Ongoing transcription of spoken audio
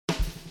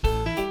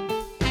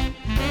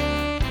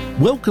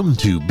Welcome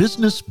to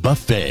Business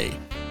Buffet.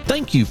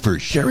 Thank you for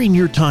sharing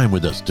your time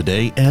with us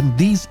today and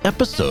these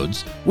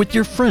episodes with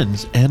your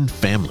friends and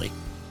family.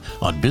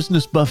 On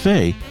Business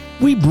Buffet,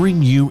 we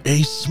bring you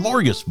a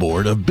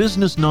smorgasbord of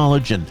business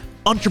knowledge and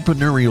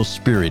entrepreneurial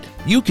spirit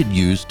you can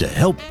use to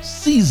help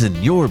season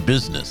your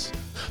business.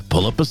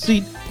 Pull up a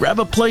seat,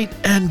 grab a plate,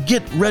 and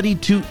get ready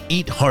to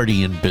eat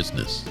hearty in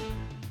business.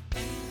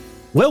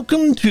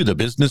 Welcome to the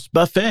Business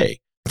Buffet.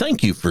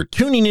 Thank you for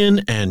tuning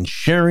in and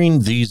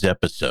sharing these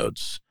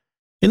episodes.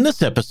 In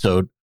this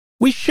episode,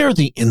 we share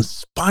the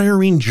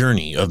inspiring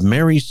journey of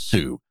Mary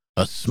Sue,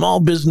 a small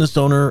business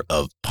owner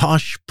of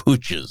Posh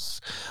Pooches,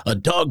 a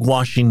dog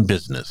washing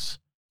business.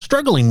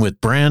 Struggling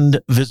with brand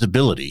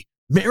visibility,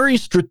 Mary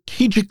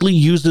strategically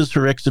uses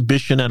her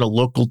exhibition at a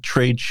local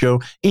trade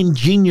show,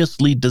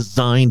 ingeniously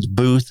designed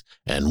booth,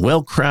 and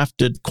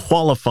well-crafted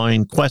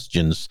qualifying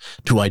questions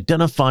to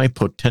identify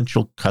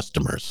potential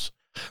customers.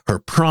 Her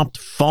prompt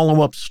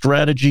follow-up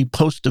strategy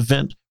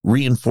post-event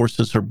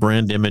reinforces her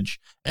brand image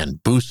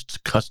and boosts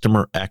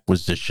customer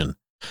acquisition.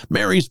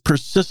 Mary's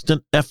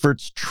persistent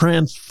efforts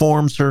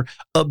transforms her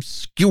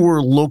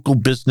obscure local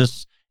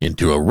business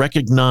into a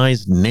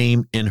recognized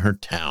name in her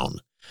town,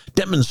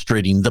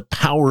 demonstrating the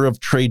power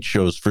of trade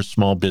shows for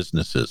small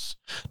businesses.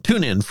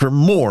 Tune in for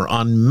more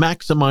on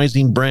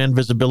maximizing brand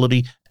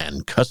visibility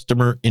and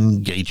customer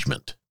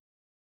engagement.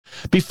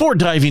 Before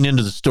diving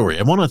into the story,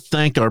 I want to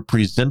thank our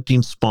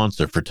presenting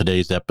sponsor for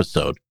today's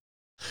episode.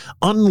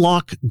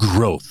 Unlock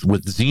growth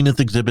with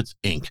Zenith Exhibits,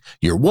 Inc.,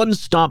 your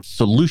one-stop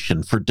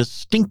solution for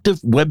distinctive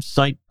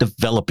website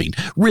developing,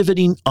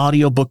 riveting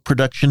audiobook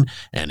production,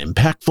 and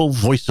impactful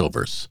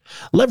voiceovers.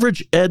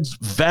 Leverage Ed's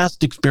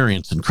vast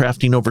experience in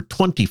crafting over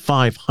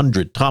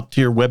 2,500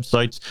 top-tier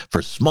websites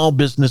for small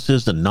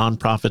businesses and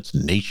nonprofits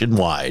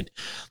nationwide.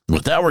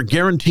 With our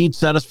guaranteed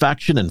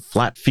satisfaction and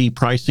flat fee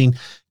pricing,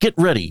 get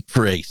ready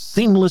for a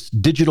seamless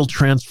digital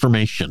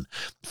transformation.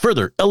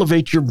 Further,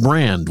 elevate your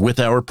brand with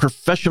our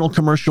professional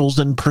commercials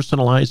and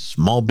personalized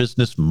small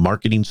business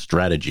marketing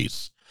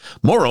strategies.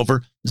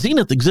 Moreover,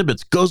 Zenith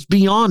Exhibits goes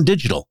beyond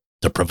digital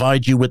to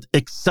provide you with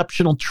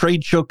exceptional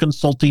trade show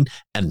consulting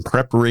and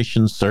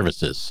preparation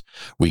services.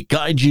 We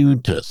guide you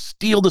to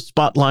steal the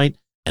spotlight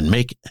and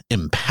make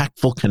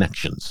impactful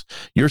connections.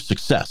 Your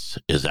success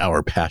is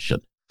our passion.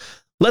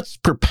 Let's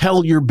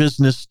propel your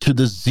business to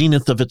the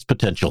zenith of its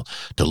potential.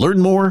 To learn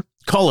more,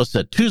 call us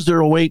at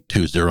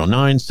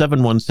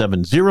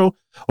 208-209-7170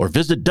 or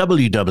visit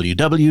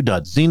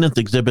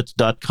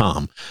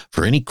www.zenithexhibits.com.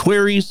 For any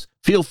queries,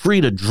 feel free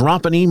to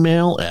drop an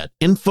email at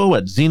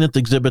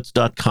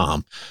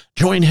info@zenithexhibits.com.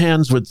 Join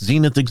hands with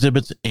Zenith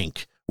Exhibits,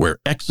 Inc., where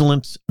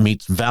excellence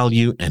meets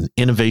value and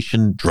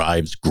innovation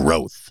drives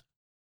growth.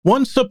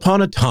 Once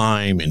upon a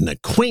time in the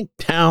quaint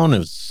town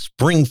of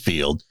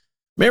Springfield,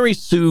 Mary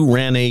Sue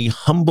ran a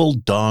humble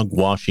dog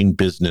washing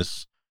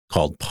business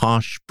called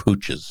Posh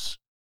Pooches.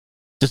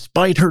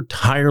 Despite her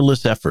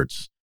tireless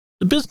efforts,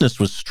 the business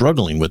was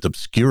struggling with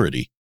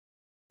obscurity.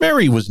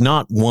 Mary was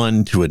not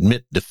one to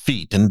admit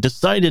defeat and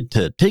decided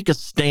to take a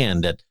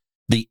stand at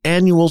the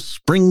annual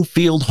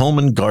Springfield Home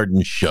and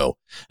Garden Show,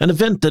 an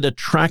event that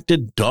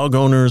attracted dog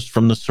owners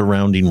from the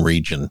surrounding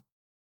region.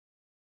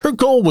 Her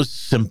goal was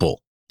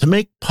simple: to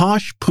make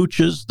Posh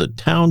Pooches the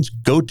town's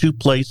go-to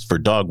place for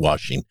dog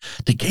washing,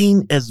 to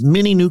gain as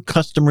many new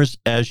customers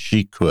as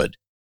she could.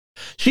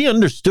 She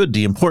understood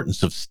the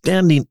importance of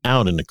standing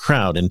out in the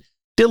crowd and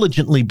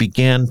diligently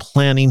began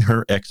planning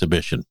her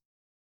exhibition.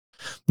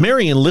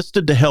 Mary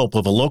enlisted the help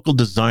of a local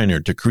designer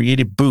to create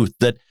a booth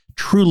that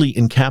truly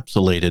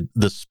encapsulated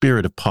the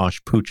spirit of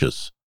Posh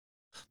Pooches.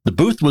 The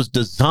booth was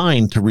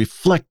designed to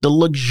reflect the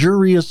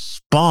luxurious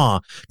spa,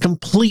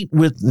 complete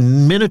with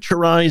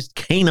miniaturized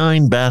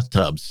canine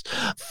bathtubs,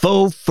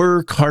 faux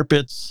fur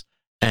carpets,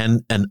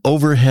 and an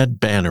overhead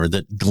banner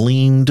that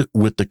gleamed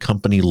with the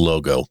company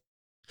logo.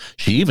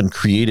 She even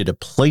created a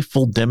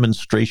playful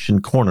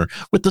demonstration corner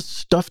with a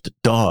stuffed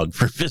dog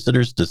for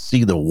visitors to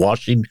see the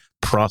washing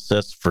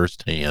process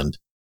firsthand.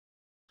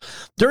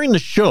 During the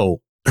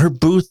show, her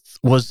booth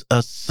was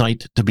a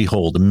sight to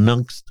behold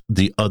amongst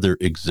the other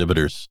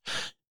exhibitors.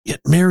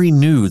 Yet Mary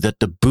knew that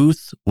the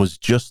booth was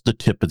just the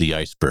tip of the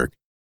iceberg.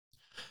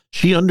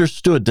 She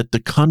understood that the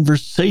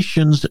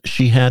conversations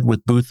she had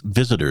with booth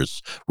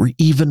visitors were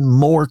even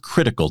more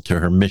critical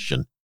to her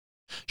mission.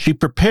 She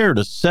prepared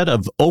a set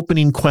of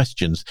opening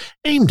questions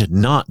aimed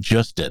not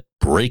just at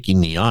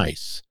breaking the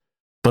ice,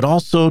 but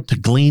also to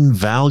glean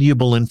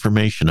valuable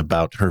information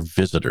about her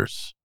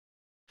visitors.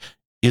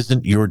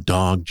 Isn't your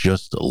dog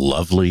just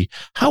lovely?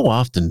 How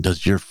often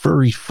does your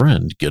furry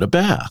friend get a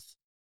bath?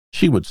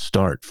 She would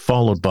start,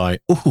 followed by,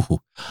 "Ooh,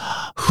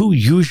 who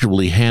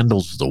usually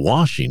handles the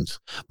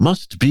washings?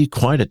 Must be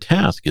quite a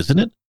task, isn't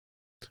it?"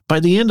 By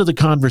the end of the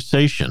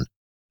conversation,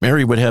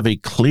 Mary would have a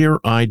clear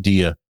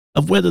idea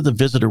of whether the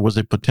visitor was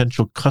a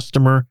potential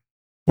customer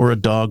or a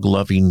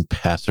dog-loving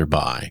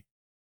passerby.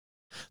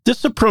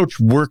 This approach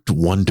worked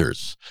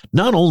wonders.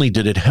 Not only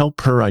did it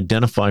help her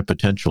identify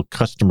potential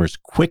customers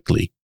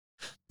quickly,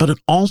 but it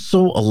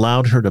also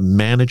allowed her to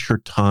manage her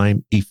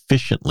time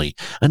efficiently,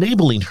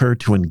 enabling her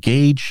to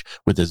engage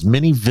with as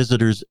many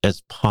visitors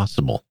as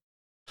possible.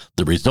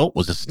 The result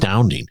was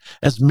astounding,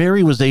 as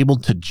Mary was able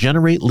to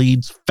generate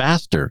leads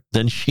faster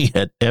than she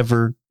had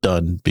ever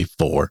done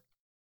before.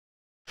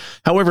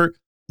 However,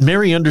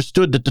 Mary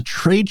understood that the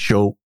trade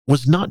show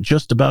was not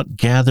just about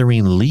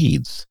gathering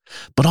leads,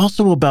 but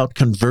also about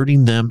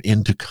converting them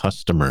into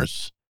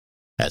customers.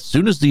 As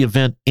soon as the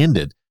event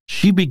ended,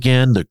 she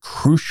began the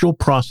crucial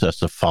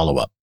process of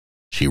follow-up.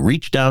 She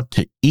reached out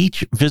to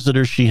each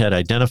visitor she had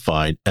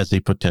identified as a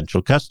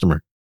potential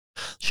customer.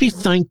 She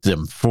thanked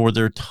them for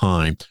their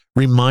time,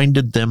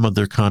 reminded them of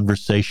their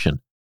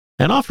conversation,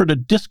 and offered a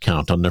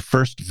discount on their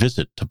first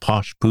visit to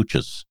Posh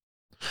Pooch's.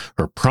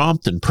 Her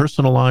prompt and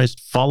personalized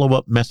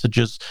follow-up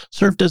messages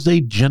served as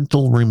a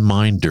gentle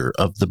reminder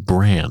of the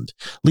brand,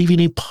 leaving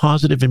a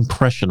positive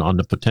impression on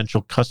the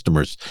potential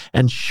customers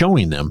and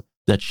showing them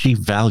that she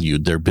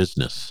valued their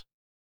business.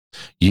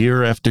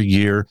 Year after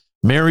year,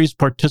 Mary's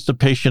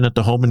participation at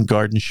the Home and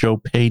Garden Show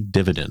paid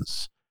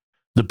dividends.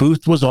 The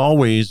booth was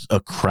always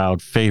a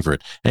crowd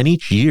favorite, and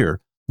each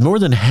year, more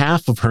than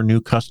half of her new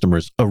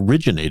customers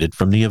originated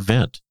from the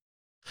event.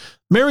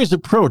 Mary's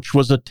approach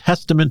was a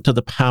testament to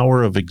the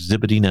power of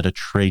exhibiting at a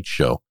trade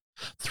show.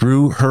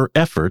 Through her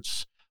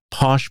efforts,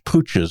 Posh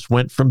Pooch's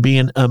went from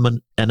being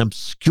an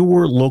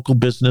obscure local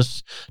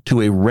business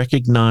to a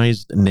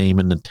recognized name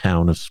in the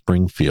town of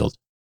Springfield.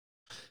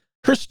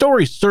 Her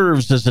story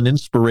serves as an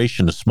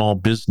inspiration to small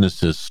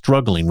businesses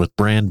struggling with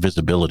brand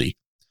visibility.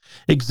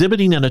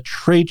 Exhibiting at a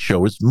trade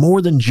show is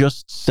more than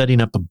just setting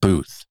up a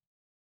booth.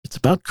 It's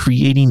about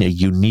creating a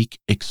unique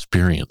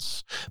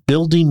experience,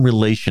 building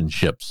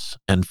relationships,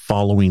 and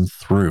following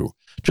through,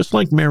 just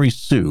like Mary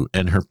Sue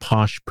and her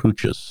Posh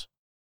Pooch's.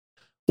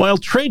 While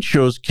trade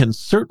shows can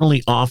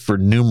certainly offer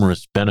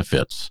numerous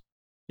benefits,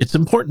 it's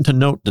important to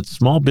note that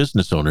small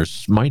business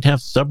owners might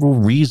have several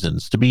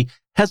reasons to be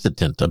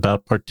hesitant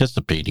about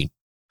participating.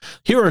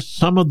 Here are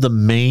some of the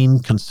main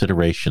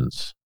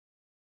considerations.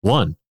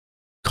 1.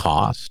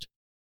 Cost.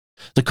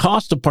 The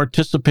cost of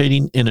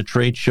participating in a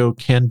trade show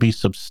can be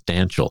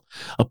substantial.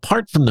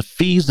 Apart from the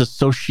fees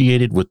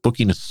associated with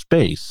booking a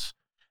space,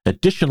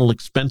 additional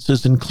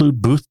expenses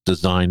include booth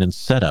design and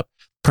setup,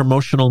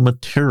 promotional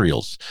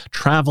materials,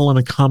 travel and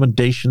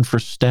accommodation for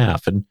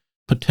staff, and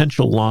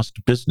potential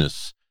lost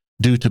business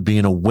due to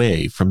being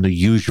away from the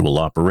usual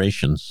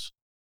operations.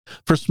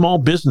 For small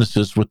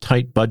businesses with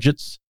tight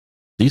budgets,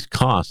 these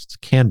costs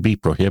can be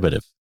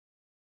prohibitive.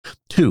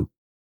 2.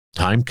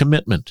 Time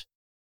commitment.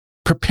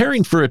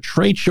 Preparing for a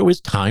trade show is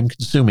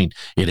time-consuming.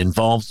 It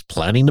involves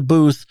planning the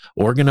booth,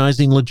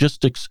 organizing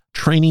logistics,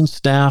 training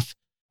staff,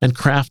 and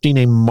crafting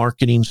a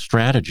marketing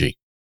strategy.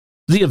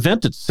 The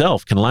event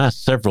itself can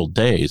last several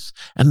days,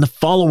 and the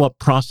follow-up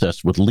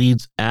process with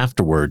leads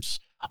afterwards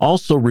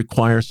also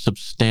requires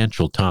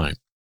substantial time.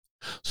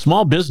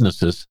 Small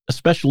businesses,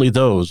 especially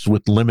those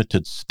with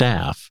limited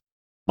staff,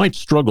 might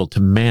struggle to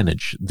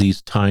manage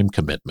these time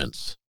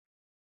commitments.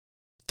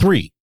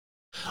 3.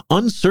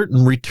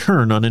 Uncertain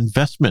return on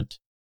investment.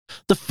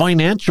 The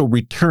financial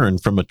return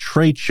from a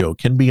trade show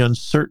can be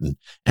uncertain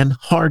and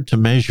hard to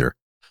measure,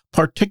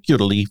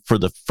 particularly for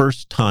the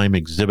first-time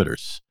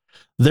exhibitors.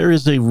 There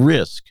is a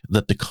risk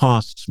that the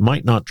costs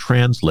might not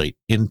translate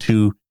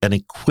into an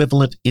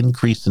equivalent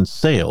increase in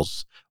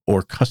sales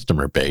or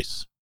customer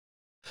base.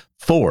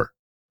 4.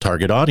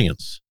 Target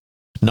audience.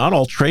 Not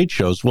all trade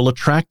shows will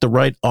attract the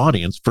right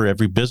audience for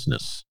every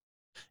business.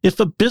 If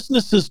a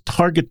business's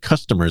target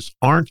customers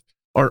are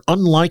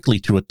unlikely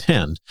to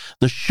attend,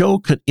 the show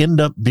could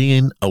end up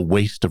being a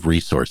waste of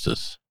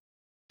resources.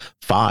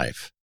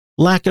 5.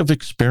 Lack of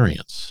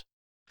experience.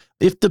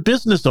 If the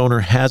business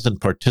owner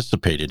hasn't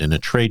participated in a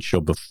trade show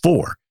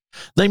before,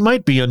 they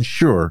might be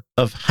unsure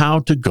of how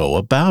to go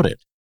about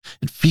it.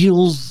 It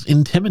feels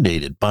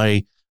intimidated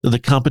by the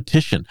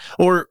competition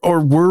or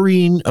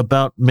worrying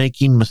about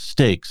making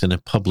mistakes in a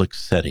public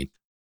setting.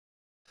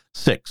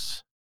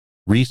 6.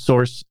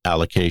 Resource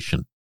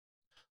allocation.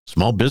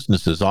 Small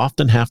businesses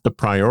often have to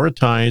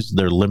prioritize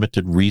their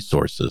limited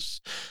resources.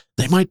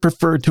 They might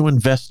prefer to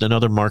invest in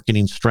other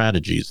marketing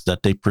strategies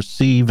that they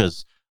perceive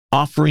as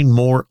offering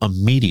more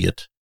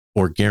immediate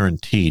or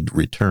guaranteed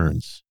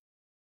returns.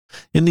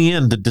 In the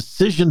end, the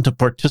decision to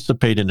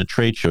participate in a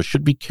trade show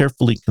should be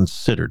carefully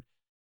considered.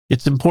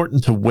 It's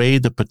important to weigh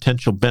the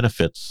potential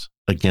benefits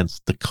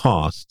against the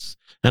costs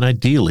and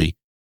ideally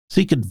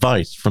seek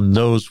advice from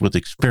those with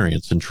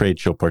experience in trade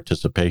show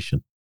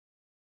participation.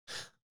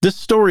 This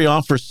story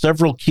offers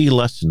several key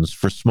lessons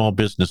for small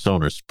business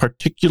owners,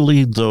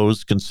 particularly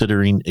those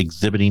considering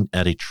exhibiting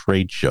at a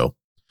trade show.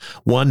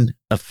 1.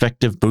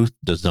 Effective booth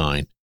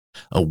design.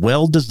 A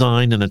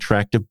well-designed and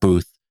attractive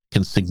booth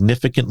can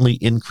significantly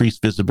increase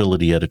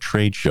visibility at a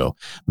trade show,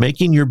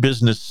 making your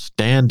business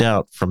stand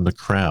out from the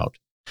crowd.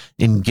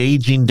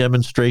 Engaging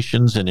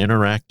demonstrations and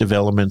interactive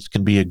elements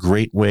can be a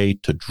great way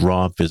to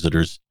draw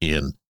visitors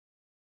in.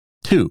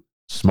 2.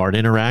 Smart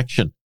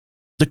interaction.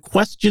 The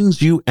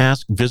questions you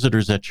ask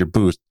visitors at your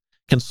booth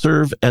can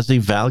serve as a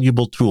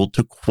valuable tool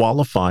to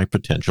qualify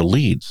potential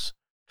leads.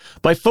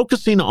 By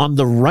focusing on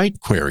the right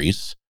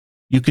queries,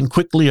 you can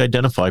quickly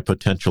identify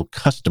potential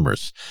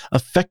customers,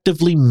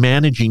 effectively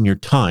managing your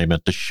time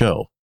at the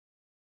show.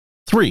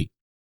 3.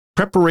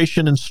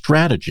 Preparation and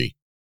strategy.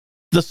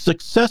 The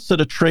success at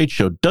a trade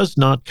show does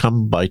not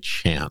come by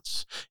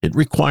chance. It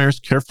requires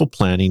careful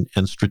planning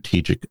and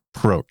strategic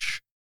approach.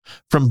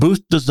 From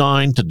booth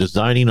design to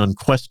deciding on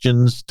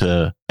questions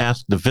to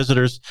ask the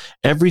visitors,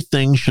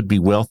 everything should be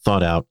well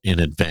thought out in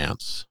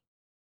advance.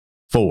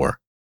 4.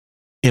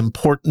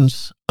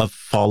 Importance of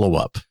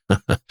follow-up.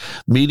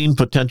 Meeting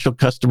potential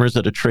customers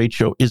at a trade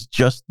show is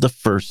just the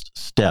first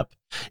step.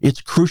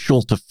 It's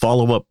crucial to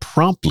follow up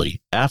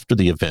promptly after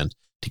the event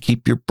to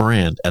keep your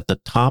brand at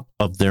the top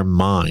of their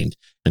mind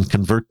and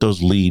convert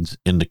those leads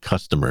into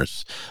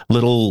customers.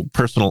 Little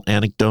personal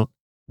anecdote,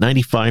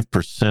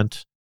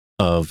 95%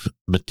 of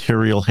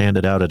material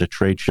handed out at a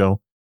trade show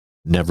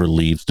never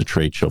leaves the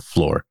trade show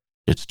floor.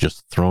 It's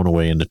just thrown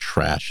away in the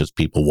trash as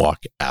people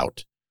walk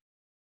out.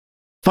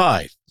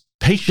 5.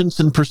 Patience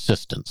and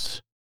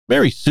persistence.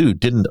 Mary Sue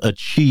didn't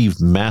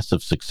achieve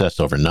massive success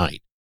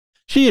overnight.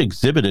 She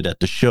exhibited at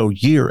the show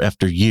year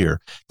after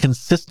year,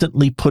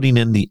 consistently putting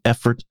in the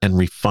effort and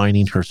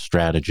refining her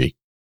strategy.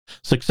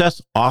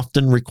 Success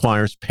often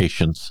requires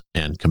patience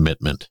and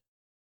commitment.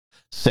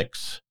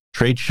 6.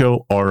 Trade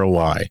show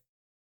ROI.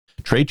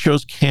 Trade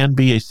shows can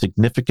be a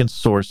significant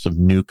source of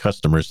new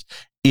customers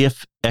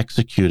if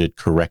executed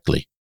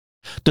correctly.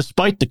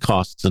 Despite the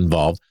costs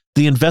involved,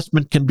 the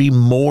investment can be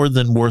more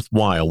than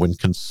worthwhile when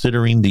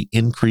considering the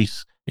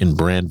increase in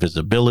brand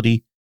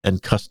visibility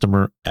and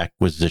customer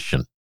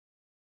acquisition.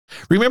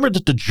 Remember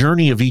that the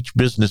journey of each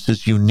business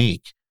is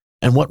unique,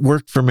 and what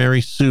worked for Mary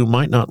Sue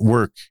might not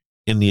work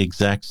in the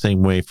exact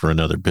same way for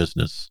another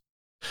business.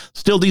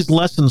 Still, these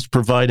lessons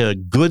provide a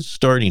good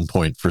starting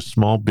point for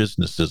small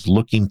businesses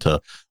looking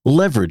to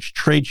leverage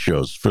trade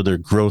shows for their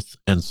growth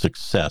and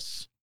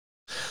success.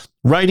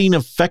 Writing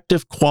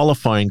effective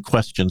qualifying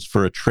questions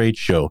for a trade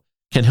show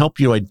can help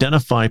you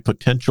identify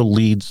potential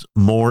leads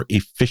more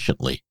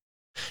efficiently.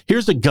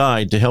 Here's a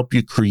guide to help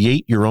you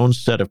create your own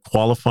set of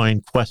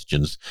qualifying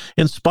questions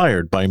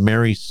inspired by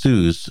Mary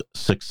Sue's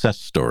success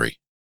story.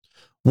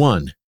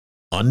 1.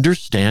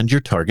 Understand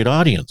your target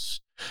audience.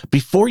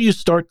 Before you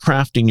start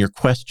crafting your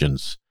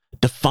questions,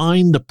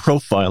 define the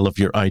profile of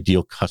your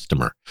ideal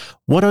customer.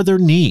 What are their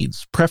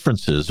needs,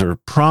 preferences, or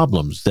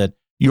problems that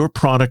your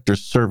product or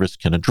service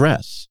can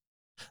address?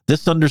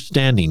 This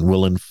understanding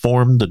will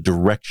inform the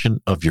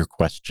direction of your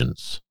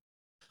questions.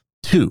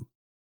 2.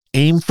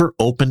 Aim for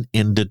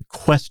open-ended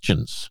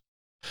questions.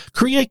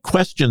 Create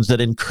questions that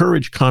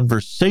encourage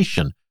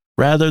conversation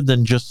rather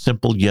than just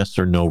simple yes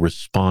or no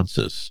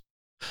responses.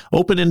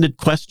 Open-ended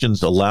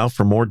questions allow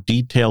for more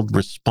detailed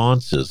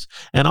responses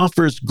and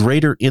offers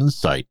greater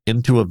insight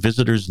into a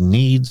visitor's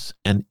needs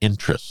and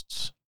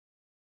interests.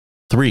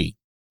 3.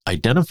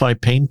 Identify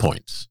pain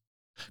points.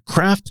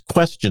 Craft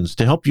questions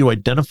to help you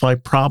identify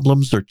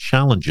problems or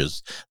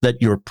challenges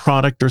that your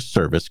product or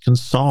service can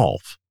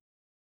solve.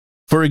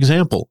 For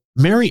example,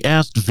 Mary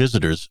asked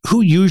visitors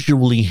who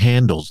usually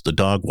handles the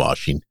dog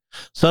washing,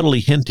 subtly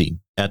hinting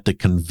at the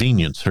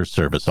convenience her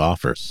service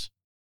offers.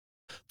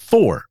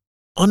 4.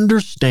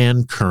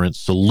 Understand current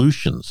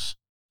solutions.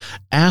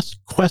 Ask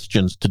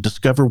questions to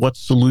discover what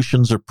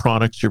solutions or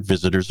products your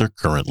visitors are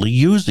currently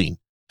using.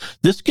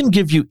 This can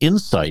give you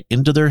insight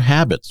into their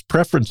habits,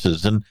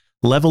 preferences, and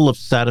level of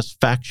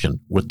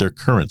satisfaction with their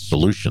current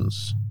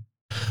solutions.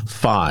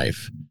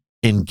 5.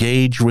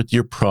 Engage with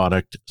your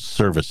product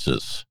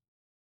services.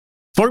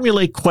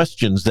 Formulate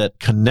questions that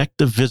connect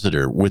the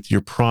visitor with your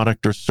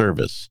product or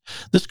service.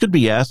 This could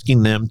be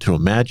asking them to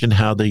imagine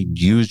how they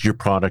use your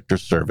product or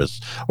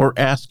service, or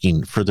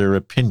asking for their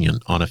opinion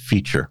on a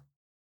feature.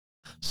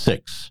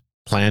 6.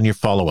 Plan your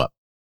follow-up.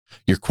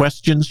 Your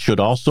questions should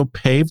also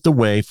pave the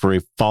way for a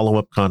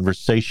follow-up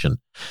conversation.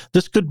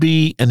 This could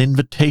be an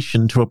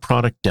invitation to a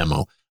product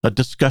demo, a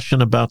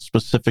discussion about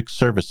specific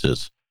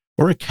services,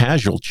 or a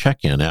casual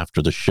check-in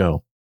after the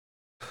show.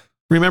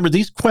 Remember,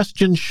 these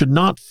questions should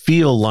not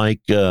feel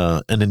like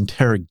an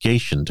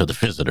interrogation to the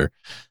visitor.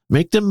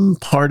 Make them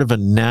part of a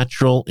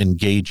natural,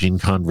 engaging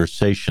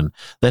conversation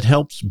that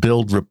helps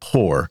build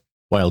rapport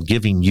while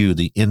giving you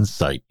the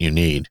insight you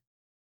need.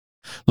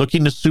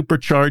 Looking to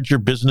supercharge your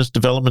business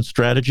development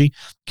strategy?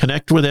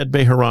 Connect with Ed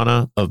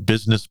Bejarana of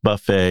Business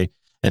Buffet,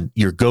 and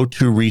your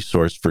go-to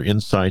resource for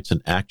insights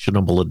and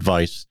actionable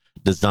advice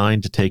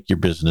designed to take your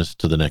business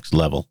to the next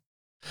level.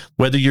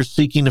 Whether you're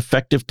seeking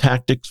effective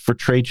tactics for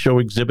trade show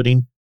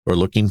exhibiting or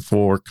looking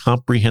for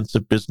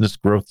comprehensive business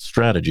growth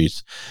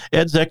strategies,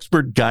 Ed's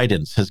expert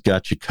guidance has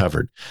got you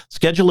covered.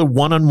 Schedule a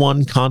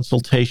one-on-one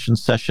consultation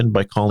session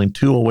by calling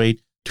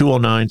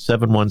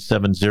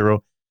 208-209-7170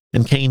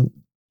 and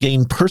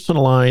gain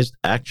personalized,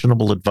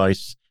 actionable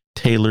advice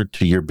tailored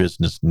to your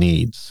business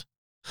needs.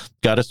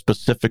 Got a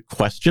specific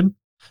question?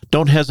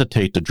 Don't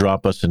hesitate to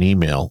drop us an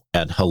email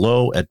at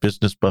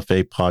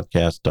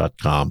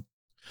hello@businessbuffetpodcast.com.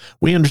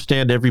 We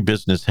understand every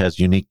business has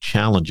unique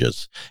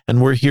challenges,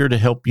 and we're here to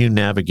help you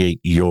navigate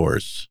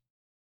yours.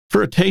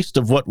 For a taste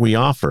of what we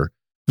offer,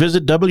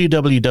 visit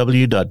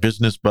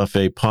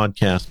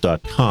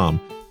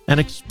www.businessbuffetpodcast.com and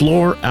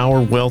explore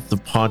our wealth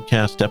of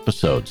podcast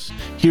episodes.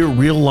 Hear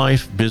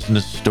real-life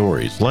business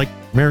stories like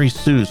Mary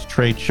Sue's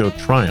Trade Show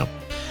Triumph,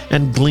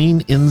 and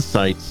glean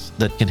insights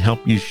that can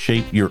help you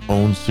shape your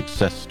own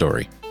success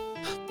story.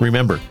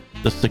 Remember,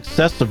 the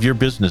success of your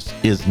business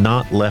is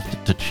not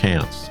left to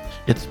chance.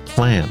 It's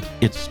planned,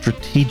 it's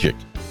strategic,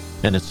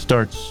 and it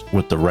starts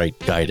with the right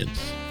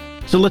guidance.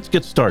 So let's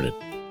get started.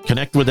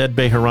 Connect with Ed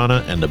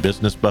Bejarana and the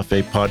Business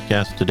Buffet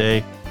podcast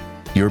today.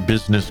 Your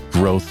business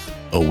growth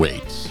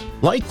awaits.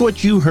 Like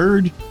what you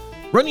heard?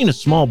 Running a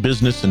small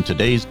business in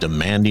today's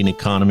demanding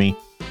economy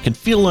can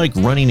feel like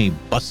running a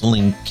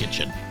bustling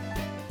kitchen.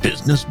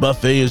 Business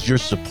Buffet is your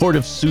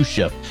supportive sous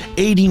chef,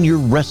 aiding your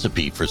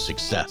recipe for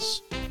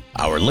success.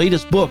 Our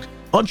latest book,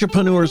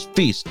 Entrepreneur's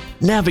Feast,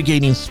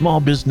 Navigating Small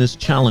Business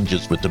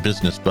Challenges with the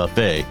Business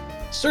Buffet,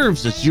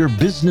 serves as your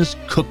business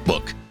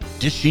cookbook,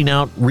 dishing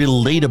out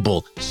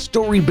relatable,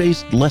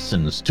 story-based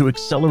lessons to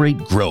accelerate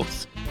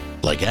growth.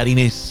 Like adding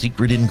a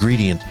secret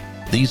ingredient,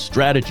 these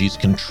strategies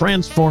can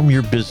transform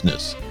your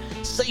business.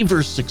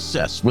 Savor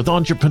success with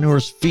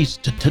Entrepreneur's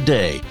Feast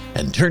today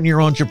and turn your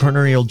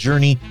entrepreneurial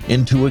journey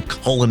into a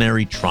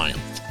culinary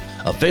triumph.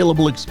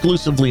 Available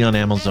exclusively on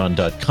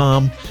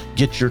Amazon.com.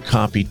 Get your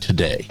copy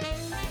today.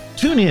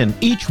 Tune in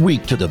each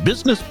week to the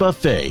Business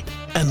Buffet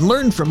and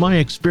learn from my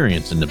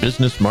experience in the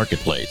business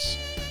marketplace.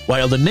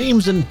 While the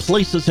names and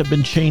places have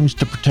been changed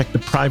to protect the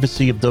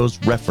privacy of those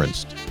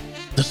referenced,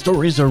 the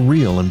stories are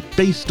real and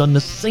based on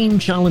the same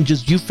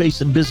challenges you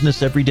face in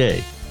business every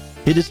day.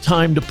 It is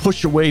time to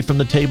push away from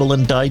the table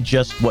and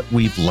digest what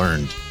we've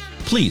learned.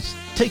 Please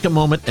take a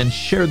moment and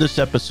share this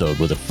episode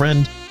with a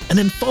friend, and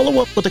then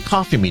follow up with a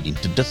coffee meeting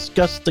to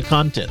discuss the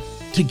content.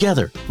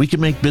 Together, we can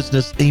make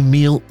business a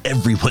meal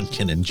everyone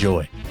can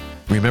enjoy.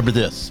 Remember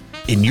this,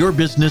 in your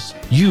business,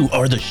 you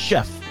are the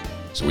chef,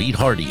 so eat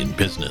hearty in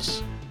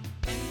business.